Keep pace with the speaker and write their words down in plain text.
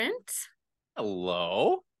Trent.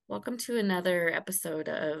 Hello. Welcome to another episode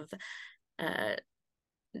of uh,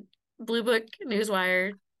 Blue Book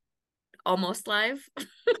Newswire, almost live, In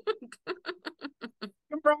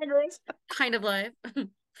progress. kind of live.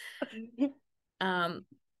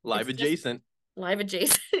 Live it's just adjacent. live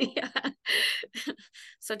adjacent. Yeah.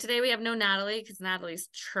 So today we have no Natalie because Natalie's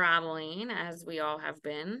traveling, as we all have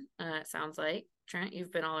been. It sounds like Trent,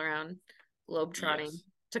 you've been all around globe trotting Yes.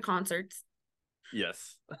 to concerts.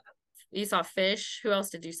 Yes. You saw Fish. Who else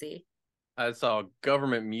did you see? I saw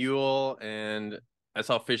Government Mule and I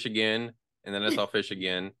saw Fish again. And then I saw Fish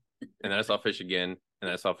again. And then I saw Fish again. And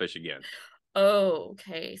then I saw Fish again. Oh,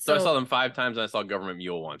 okay. So I So saw them 5 times and I saw Government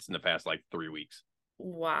Mule once in the past like 3 weeks.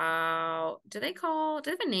 wow. Do they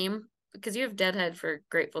have a name? Because you have Deadhead for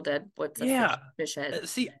Grateful Dead. What's a Yeah. fish head?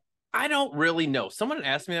 See, I don't really know. Someone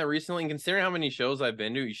asked me that recently, and considering how many shows I've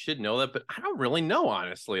been to, you should know that, but I don't really know,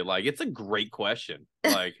 honestly. Like, it's a great question.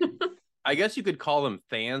 Like, I guess you could call them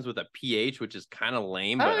fans with a PH, which is kind of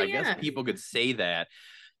lame, but Oh I guess yeah. people could say that.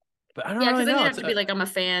 But I don't Yeah, really because then you know. have to be like, I'm a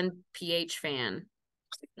fan, PH fan.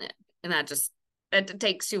 And that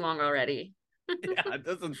takes too long already. Yeah, it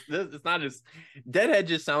doesn't. It's not just Deadhead.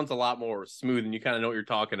 Just sounds a lot more smooth, and you kind of know what you're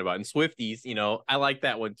talking about. And Swifties, I like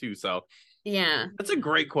that one too. So Yeah. that's a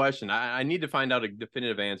great question. I need to find out a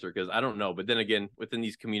definitive answer because I don't know. But then again, within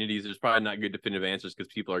these communities, there's probably not good definitive answers because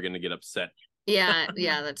people are going to get upset. Yeah,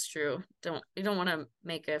 yeah, that's true. You don't want to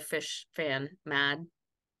make a fish fan mad.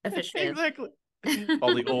 A fish fan. Exactly.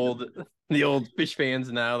 All the old fish fans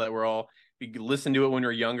now that we listened to it when we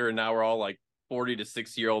were younger, and now we're all like 40 to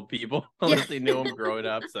 60-year-old people Yeah. listening to them growing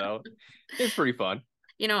up. So it's pretty fun.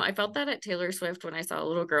 I felt that at Taylor Swift when I saw a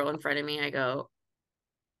little girl in front of me. I go,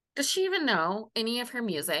 does she even know any of her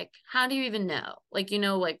music? How do you even know? Like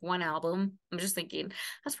one album. I'm just thinking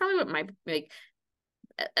that's probably what my like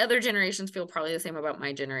other generations feel probably the same about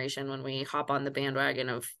my generation when we hop on the bandwagon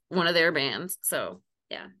of one of their bands. So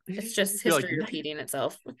yeah, it's just You're like history repeating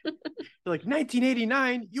itself. you're like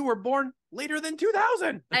 1989. You were born later than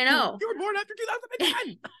 2000. I know. You were born after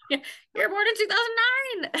 2010. You're born in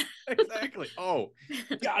 2009. Exactly. Oh,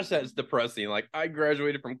 gosh, that's depressing. Like I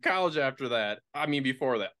graduated from college after that. I mean,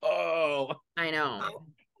 before that. Oh, I know.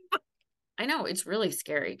 I know. It's really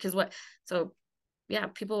scary because so yeah,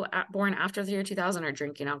 people born after the year 2000 are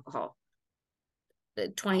drinking alcohol. The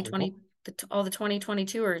 2020, all the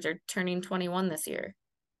 2022ers are turning 21 this year.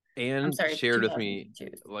 I'm and sorry, shared with me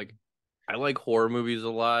 2022. like I like horror movies a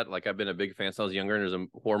lot. Like I've been a big fan since I was younger. And there's a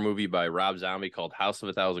horror movie by Rob Zombie called House of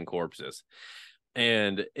a Thousand Corpses.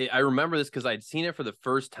 And I remember this because I'd seen it for the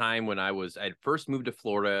first time when I'd first moved to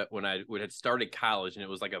Florida when I had started college, and it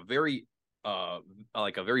was like a very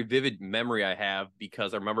vivid memory I have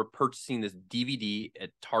because I remember purchasing this DVD at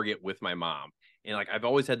Target with my mom. And like I've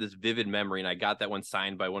always had this vivid memory, and I got that one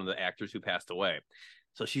signed by one of the actors who passed away.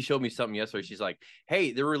 So she showed me something yesterday. She's like,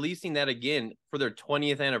 "Hey, they're releasing that again for their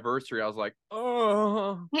 20th anniversary." I was like,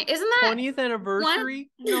 "Oh, Hey, isn't that 20th one? anniversary?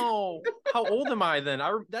 No. How old am I then?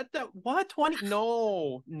 That what 20?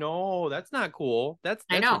 No, that's not cool. I That's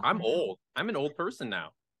know. I'm old. I'm an old person now.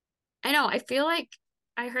 I know. I feel like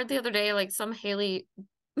I heard the other day, like some Haley,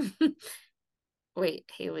 wait,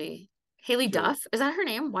 Haley Sure. Duff. Is that her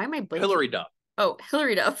name? Why am I blanking? Hillary Duff. Oh,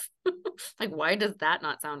 Hillary Duff. Like, why does that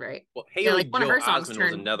not sound right? Well, Yeah, Haley like Joel Osment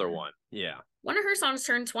was another one. Yeah. one of her songs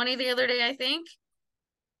turned 20 the other day, I think.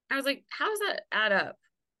 I was like, how does that add up?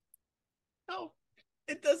 No,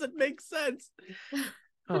 it doesn't make sense.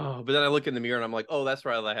 Oh, but then I look in the mirror and I'm like, oh, that's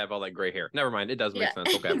right. I have all that gray hair. Never mind. It does make Yeah,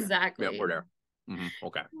 sense. Okay. Yeah, exactly. we're there.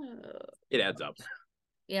 Okay. It adds up.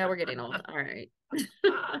 Yeah, we're getting old. All right.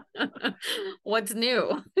 What's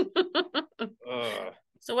new?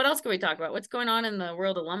 So what else can we talk about? What's going on in the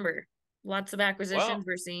world of lumber? Lots of acquisitions Well,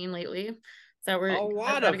 we're seeing lately. a Is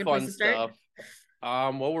lot that a of good place fun to start? stuff.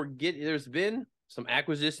 Well, there's been some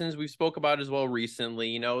acquisitions we spoke about as well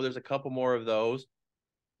recently. There's a couple more of those.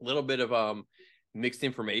 A little bit of mixed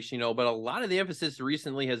information, but a lot of the emphasis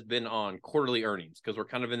recently has been on quarterly earnings because we're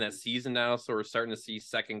kind of in that season now. So we're starting to see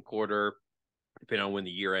second quarter, depending on when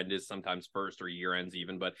the year end is, sometimes first or year ends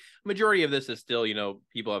even. But majority of this is still,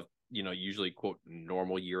 people have, usually quote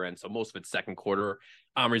normal year end. So most of it's second quarter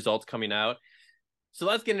results coming out. So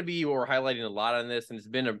that's going to be what we're highlighting a lot on this.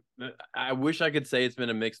 And I wish I could say it's been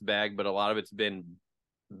a mixed bag, but a lot of it's been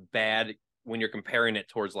bad when you're comparing it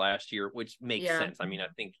towards last year, which makes Yeah. sense. I mean, I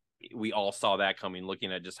think we all saw that coming,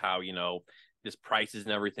 looking at just how, this prices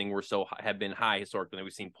and everything have been high historically.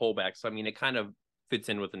 We've seen pullbacks. So, I mean, it kind of fits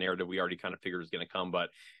in with the narrative we already kind of figured was going to come.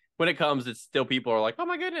 But when it comes, it's still people are like, oh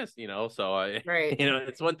my goodness, so, Right.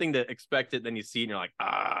 it's one thing to expect it. Then you see it and you're like,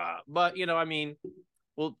 but, I mean,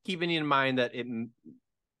 well, keeping in mind that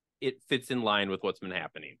it fits in line with what's been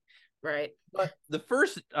happening. Right. But the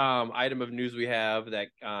first item of news we have that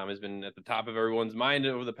has been at the top of everyone's mind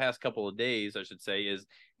over the past couple of days, I should say, is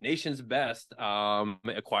Nation's Best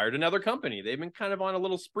acquired another company. They've been kind of on a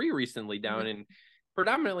little spree recently down in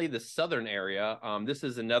predominantly the southern area. This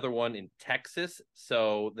is another one in Texas.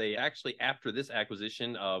 So they actually, after this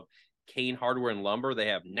acquisition of Kane Hardware and Lumber, they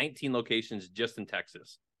have 19 locations just in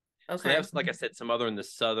Texas. Okay. So they have, like I said, some other in the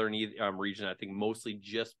southern region. I think mostly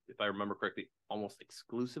just, if I remember correctly, almost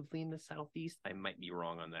exclusively in the southeast. I might be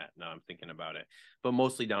wrong on that. Now I'm thinking about it, but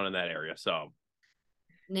mostly down in that area. So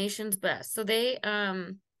Nation's Best. So they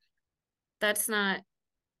that's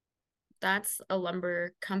a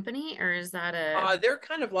lumber company, or is that a they're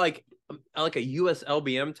kind of like a US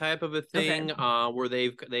LBM type of a thing, where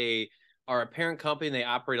they are a parent company and they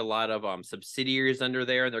operate a lot of subsidiaries under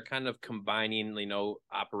there, and they're kind of combining,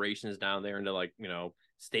 operations down there into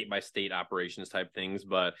state by state operations type things,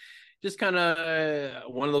 but just kind of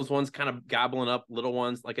one of those ones kind of gobbling up little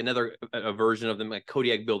ones, like another a version of them, like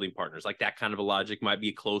Kodiak Building Partners, like that kind of a logic might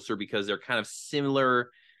be closer because they're kind of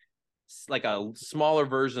similar, like a smaller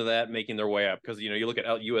version of that making their way up. Because you look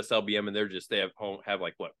at US LBM and they have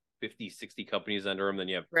like what 50, 60 companies under them. Then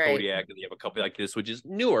you have Kodiak, and you have a company like this, which is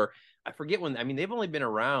newer. I forget when. I mean, they've only been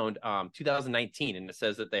around 2019, and it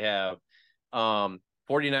says that they have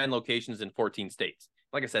 49 locations in 14 states.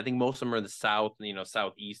 Like I said, I think most of them are in the south,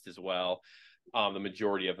 southeast as well. The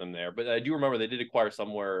majority of them there. But I do remember they did acquire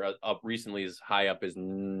somewhere up recently as high up as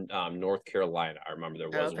North Carolina. I remember there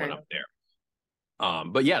was one up there.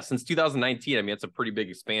 But yeah, since 2019, I mean, it's a pretty big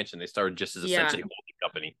expansion. They started just as essentially a holding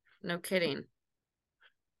company. No kidding.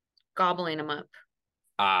 Gobbling them up.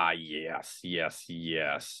 Yes.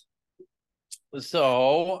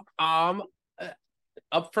 So,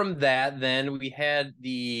 up from that, then we had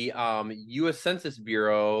the U.S. Census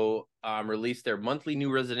Bureau release their monthly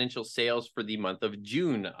new residential sales for the month of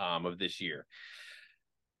June of this year.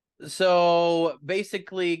 So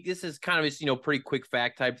basically, this is kind of a pretty quick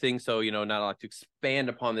fact type thing. So not a lot to expand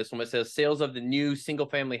upon this one. It says sales of the new single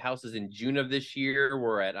family houses in June of this year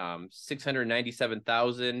were at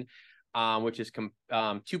 697,000, which is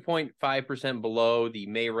 2.5% below the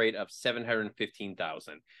May rate of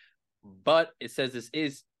 715,000. But it says this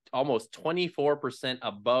is almost 24%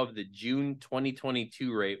 above the June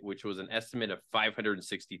 2022 rate, which was an estimate of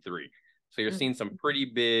 563. So you're seeing some pretty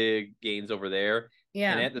big gains over there.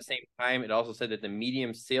 Yeah. And at the same time, it also said that the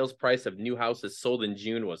median sales price of new houses sold in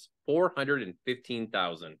June was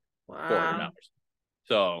 $415,400. Wow.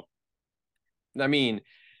 So, I mean,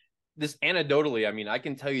 this anecdotally, I mean, I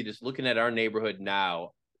can tell you just looking at our neighborhood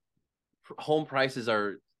now, home prices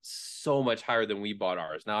are so much higher than we bought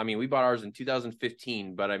ours. Now, I mean, we bought ours in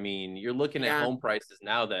 2015, but I mean, you're looking at home prices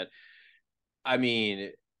now that, I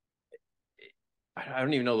mean, I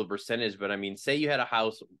don't even know the percentage, but I mean, say you had a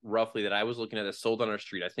house roughly that I was looking at that sold on our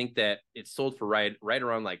street. I think that it sold for right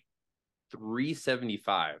around like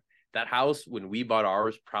 375. That house when we bought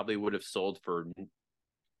ours probably would have sold for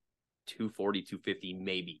 240, 250,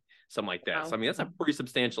 maybe something like that. Wow. So I mean, that's a pretty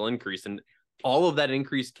substantial increase, and all of that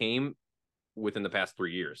increase came within the past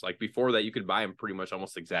 3 years. Like before that, you could buy them pretty much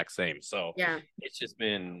almost exact same. So yeah, it's just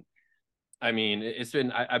been. I mean, it's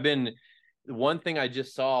been. I've been. One thing I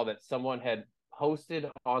just saw that someone had posted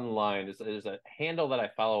online is a handle that I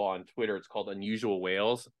follow on Twitter. It's called Unusual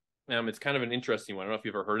Whales. It's kind of an interesting one. I don't know if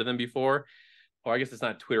you've ever heard of them before. Or I guess it's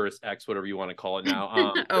not Twitter, it's X, whatever you want to call it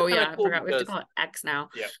now. Oh yeah, cool I forgot we have to call it X now.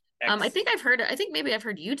 Yeah. X. I think maybe I've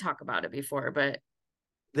heard you talk about it before, but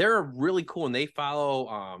they're really cool and they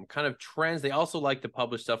follow kind of trends. They also like to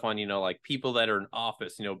publish stuff on, like people that are in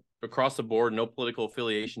office, across the board, no political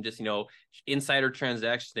affiliation, just, insider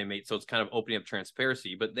transactions they made. So it's kind of opening up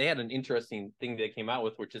transparency. But they had an interesting thing they came out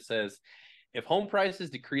with, which it says, if home prices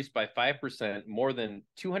decrease by 5%, more than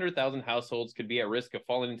 200,000 households could be at risk of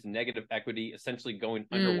falling into negative equity, essentially going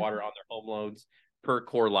underwater on their home loans per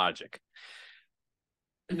CoreLogic.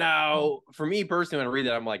 Now, for me personally, when I read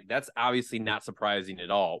that, I'm like, that's obviously not surprising at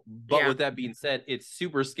all. But with that being said, it's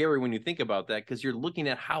super scary when you think about that because you're looking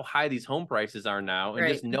at how high these home prices are now and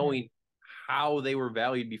just knowing how they were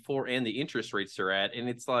valued before and the interest rates they're at. And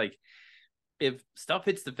it's like, if stuff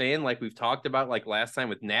hits the fan, like we've talked about, like last time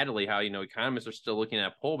with Natalie, how, economists are still looking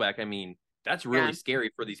at pullback. I mean, that's really scary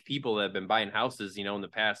for these people that have been buying houses, in the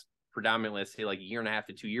past, predominantly, let's say like a year and a half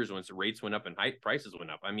to 2 years when the rates went up and prices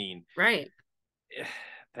went up. I mean,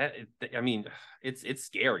 it's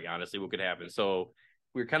scary, honestly, what could happen. So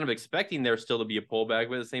we're kind of expecting there still to be a pullback,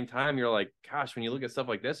 but at the same time, you're like, gosh, when you look at stuff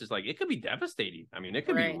like this, it's like, it could be devastating. I mean, it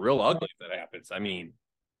could be real ugly if that happens. I mean,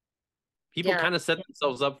 people kind of set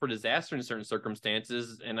themselves up for disaster in certain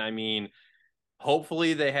circumstances. And I mean,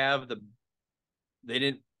 hopefully they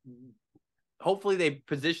didn't, hopefully they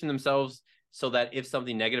position themselves so that if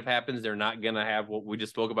something negative happens, they're not going to have what we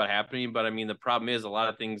just spoke about happening. But I mean, the problem is a lot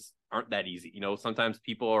of things aren't that easy. Sometimes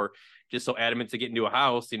people are just so adamant to get into a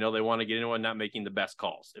house, they want to get into one, not making the best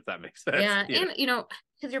calls, if that makes sense. Yeah. And,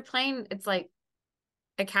 because you're playing, it's like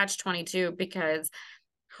a catch-22 because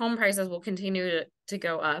home prices will continue to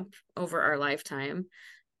go up over our lifetime.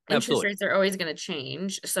 Interest Absolutely. rates are always going to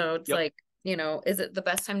change. So it's Yep. like, is it the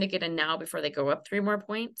best time to get in now before they go up 3 more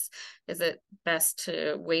points? Is it best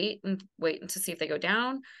to wait and to see if they go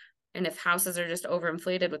down? And if houses are just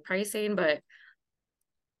overinflated with pricing, but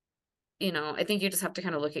I think you just have to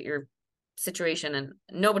kind of look at your situation, and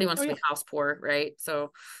nobody wants Oh to yeah. be house poor, right?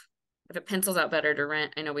 So if it pencils out better to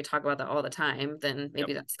rent, I know we talk about that all the time, then Yep.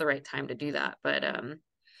 maybe that's the right time to do that. But It's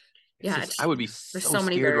yeah, just I would be there's so so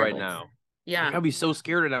many scared right variables. now. Like Yeah. I'd be so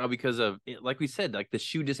scared right now because of it, like we said, like the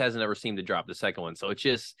shoe just hasn't ever seemed to drop, the second one. So it's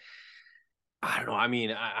just I don't know. I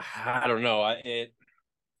mean, I don't know.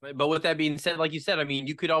 But with that being said, like you said, I mean,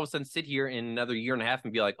 you could all of a sudden sit here in another year and a half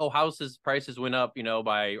and be like, oh, houses prices went up,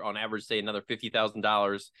 by on average, say another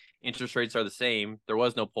 $50,000. Interest rates are the same. There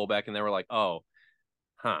was no pullback, and they were like, oh,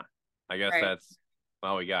 huh. I guess Right. that's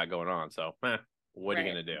all we got going on. So, what are you Right.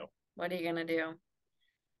 gonna do? What are you gonna do?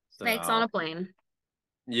 Snakes on a So, plane.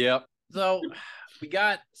 yep. So we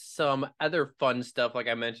got some other fun stuff, like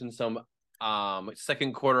I mentioned, some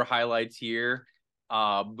second quarter highlights here.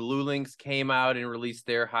 Blue Links came out and released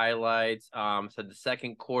their highlights. Said the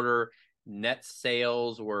second quarter net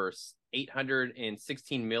sales were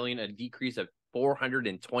 816 million, a decrease of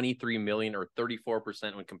 423 million or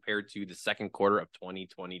 34% when compared to the second quarter of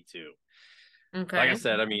 2022. Like I Okay.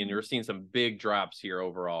 said, I mean, you're seeing some big drops here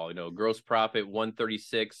overall. Gross profit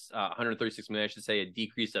 136 million, I should say, a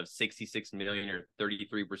decrease of 66 million or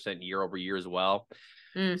 33% year over year as well.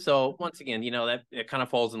 Mm. So once again, that it kind of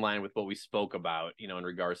falls in line with what we spoke about, in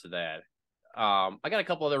regards to that. I got a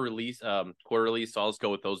couple other quarterlies, so I'll just go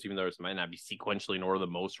with those, even though it might not be sequentially nor the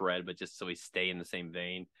most read, but just so we stay in the same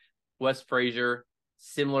vein. West Fraser,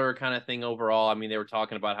 similar kind of thing overall. I mean, they were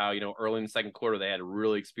talking about how, early in the second quarter, they had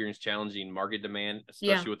really experienced challenging market demand,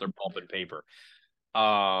 Yeah. especially with their pulp and paper.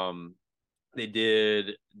 They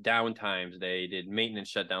did downtimes, they did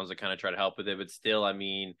maintenance shutdowns to kind of try to help with it, but still, I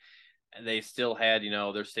mean, they still had,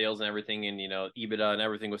 their sales and everything, and, EBITDA and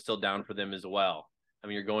everything was still down for them as well. I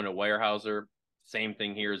mean, you're going to Weyerhaeuser, same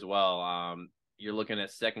thing here as well. You're looking at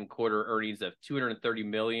second quarter earnings of 230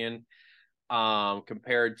 million,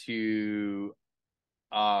 compared to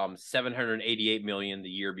 788 million the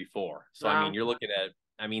year before. So I mean, Wow. you're looking at,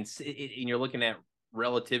 and you're looking at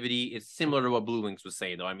relativity. It's similar to what Blue Links was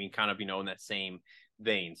saying, though. I mean, kind of, in that same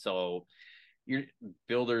vein. So your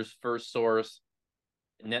Builders First Source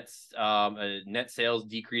net sales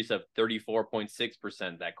decrease of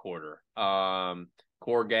 34.6% that quarter.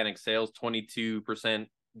 Core organic sales 22%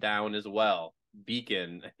 down as well.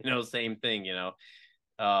 Beacon, same thing. Mm.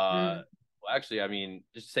 Well, actually, I mean,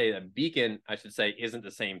 just say that Beacon, I should say, isn't the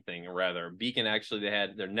same thing. Rather, Beacon actually, they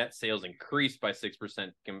had their net sales increased by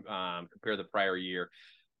 6% compared to the prior year.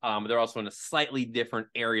 They're also in a slightly different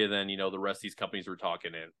area than the rest of these companies we're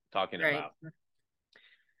talking Right. about.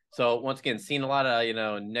 So once again, seeing a lot of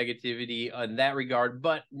negativity in that regard,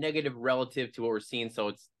 but negative relative to what we're seeing, so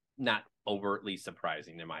it's not overtly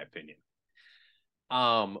surprising in my opinion.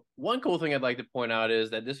 One cool thing I'd like to point out is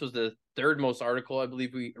that this was the third most article I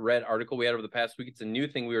believe we had over the past week. It's a new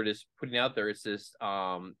thing we were just putting out there. It's this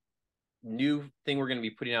new thing we're going to be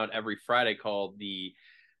putting out every Friday called the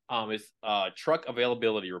truck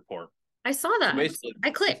availability report. I saw that. So basically,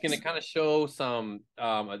 I clicked. It's going to kind of show some.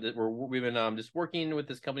 We've been just working with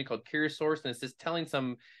this company called CuriSource, and it's just telling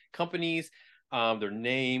some companies their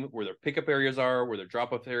name, where their pickup areas are, where their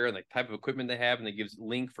drop-off area, and the type of equipment they have, and it gives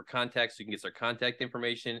link for contacts so you can get their contact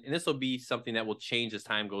information. And this will be something that will change as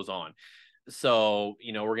time goes on. So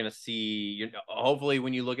we're going to see. Hopefully,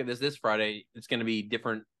 when you look at this Friday, it's going to be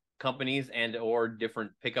different companies and or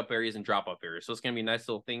different pickup areas and drop-off areas. So it's going to be a nice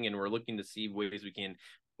little thing, and we're looking to see ways we can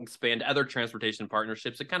expand other transportation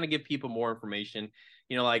partnerships to kind of give people more information,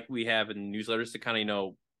 like we have in newsletters to kind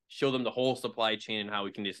of, show them the whole supply chain and how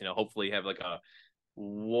we can just, hopefully have like a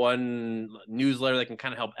one newsletter that can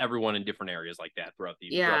kind of help everyone in different areas like that throughout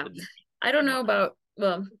the, I don't know about,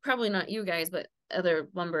 well, probably not you guys, but other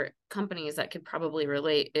lumber companies that could probably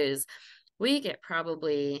relate is we get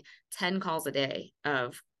probably 10 calls a day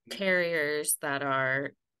of carriers that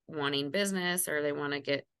are wanting business, or they want to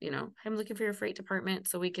get, I'm looking for your freight department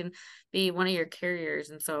so we can be one of your carriers.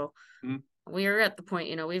 And so we are at the point,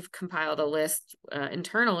 we've compiled a list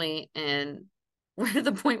internally, and we're at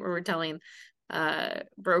the point where we're telling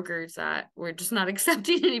brokers that we're just not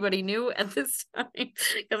accepting anybody new at this time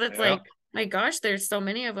because it's Yeah. like, my gosh, there's so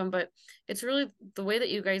many of them. But it's really the way that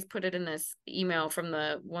you guys put it in this email from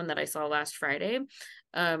the one that I saw last Friday.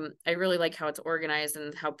 I really like how it's organized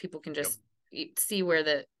and how people can Yep. just see where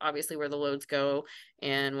the obviously where the loads go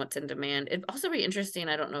and what's in demand. It'd also be interesting.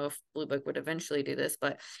 I don't know if Blue Book would eventually do this,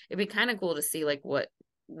 but it'd be kind of cool to see like what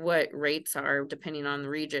rates are depending on the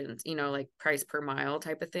regions, like price per mile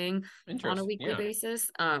type of thing on a Interesting. weekly Yeah.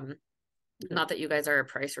 basis. Not that you guys are a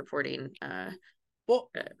price reporting Well,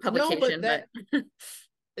 no, but publication, but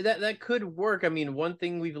that could work. I mean, one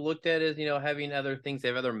thing we've looked at is, having other things. They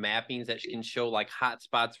have other mappings that can show like hot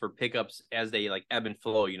spots for pickups as they like ebb and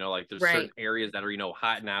flow. Like there's right. certain areas that are,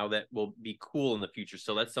 hot now that will be cool in the future.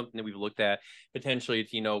 So that's something that we've looked at potentially.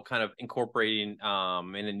 It's, kind of incorporating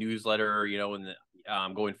in a newsletter, in the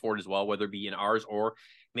going forward as well, whether it be in ours or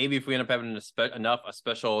maybe if we end up having a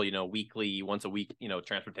special, weekly, once a week,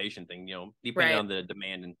 transportation thing, depending Right. on the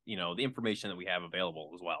demand and, the information that we have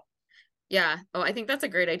available as well. Yeah. Oh, I think that's a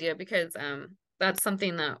great idea because that's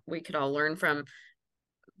something that we could all learn from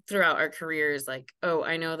throughout our careers. Like, oh,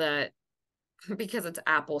 I know that because it's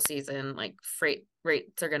Apple season, like freight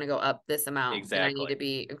rates are going to go up this amount, and I need Exactly. to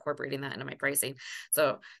be incorporating that into my pricing.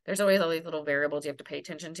 So there's always all these little variables you have to pay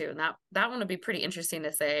attention to, and that one would be pretty interesting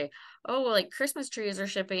to say. Oh, well, like Christmas trees are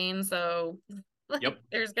shipping, so like Yep.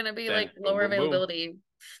 there's going to be Then like boom, lower boom, boom. availability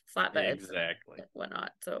flatbeds Exactly. and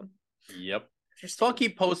whatnot. So Yep. So I'll interesting.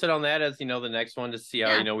 keep posted on that as the next one to see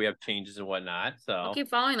how Yeah, we have changes and whatnot. I'll So keep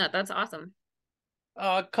following that. That's awesome.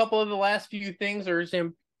 a couple of the last few things are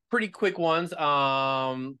some pretty quick ones.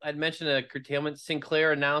 I'd mentioned a curtailment.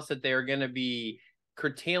 Sinclair announced that they're going to be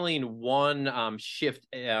curtailing one shift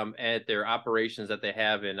at their operations that they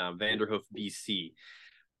have in Vanderhoof, BC.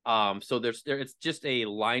 So it's just a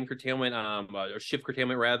line curtailment, or shift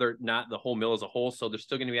curtailment rather, not the whole mill as a whole. So they're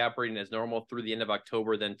still going to be operating as normal through the end of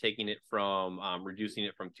October, then taking it from reducing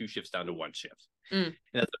it from 2 shifts down to 1 shift. Mm, And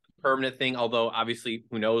that's a permanent thing. Although obviously,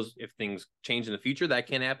 who knows if things change in the future, that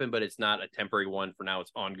can happen. But it's not a temporary one for now.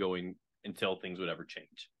 It's ongoing until things would ever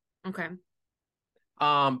change. okay.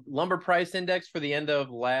 Lumber price index for the end of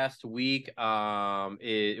last week,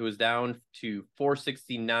 it was down to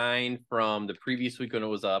 469 from the previous week when it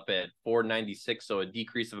was up at 496, so a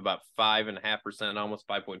decrease of about 5.5%, almost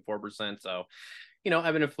 5.4%. So,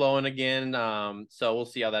 ebbing and flowing again. So we'll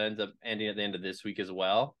see how that ends up ending at the end of this week as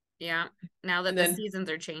well. Yeah. Now that And the then, seasons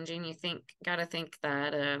are changing, gotta think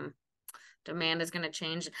that demand is going to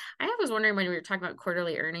change. I was wondering when we were talking about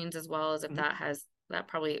quarterly earnings as well as if Mhm. that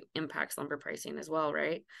probably impacts lumber pricing as well,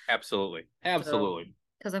 right? Absolutely, So, absolutely.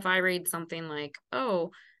 because if I read something like,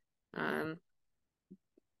 oh, um,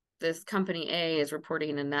 this company A is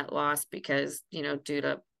reporting a net loss because, due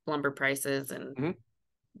to lumber prices and Mhm.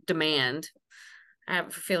 demand, I have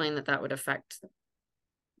a feeling that that would affect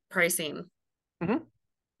pricing Mhm.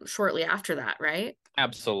 shortly after that, right?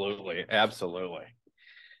 Absolutely, absolutely.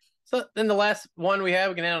 So then the last one we have,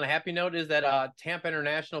 we can end on a happy note, is that Tampa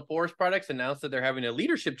International Forest Products announced that they're having a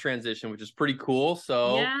leadership transition, which is pretty cool.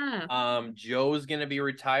 So Yeah. Joe's going to be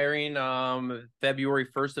retiring February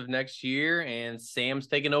 1st of next year, and Sam's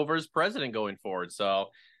taking over as president going forward. So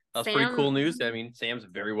that's pretty Sam, cool news. I mean, Sam's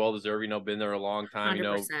very well deserved, been there a long time, been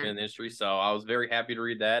 100%. in the industry. So I was very happy to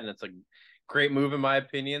read that, and it's a great move in my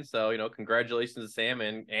opinion. So, congratulations to Sam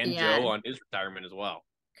and Yeah. Joe on his retirement as well.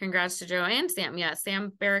 Congrats to Joe and Sam. Yeah,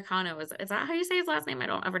 Sam Barricano is that how you say his last name? I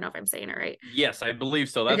don't ever know if I'm saying it right. Yes, I believe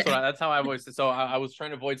so. Okay. That's how I always. So I was trying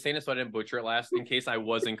to avoid saying it, so I didn't butcher it last in case I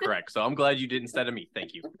was incorrect. So I'm glad you did instead of me.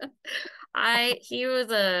 Thank you.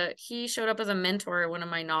 He showed up as a mentor at one of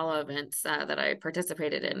my NALA events that I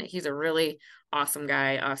participated in. He's a really awesome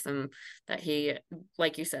guy. Awesome that he,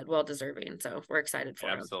 like you said, well deserving. So we're excited for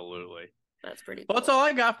him. Absolutely. That's pretty Well, that's cool. all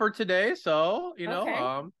I got for today. So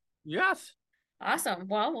Okay. yes, Awesome.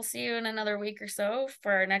 Well, we'll see you in another week or so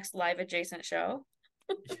for our next live adjacent show.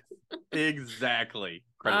 exactly,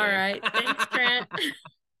 All President. right. Thanks, Trent.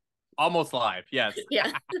 Almost live. Yes.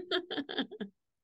 Yeah.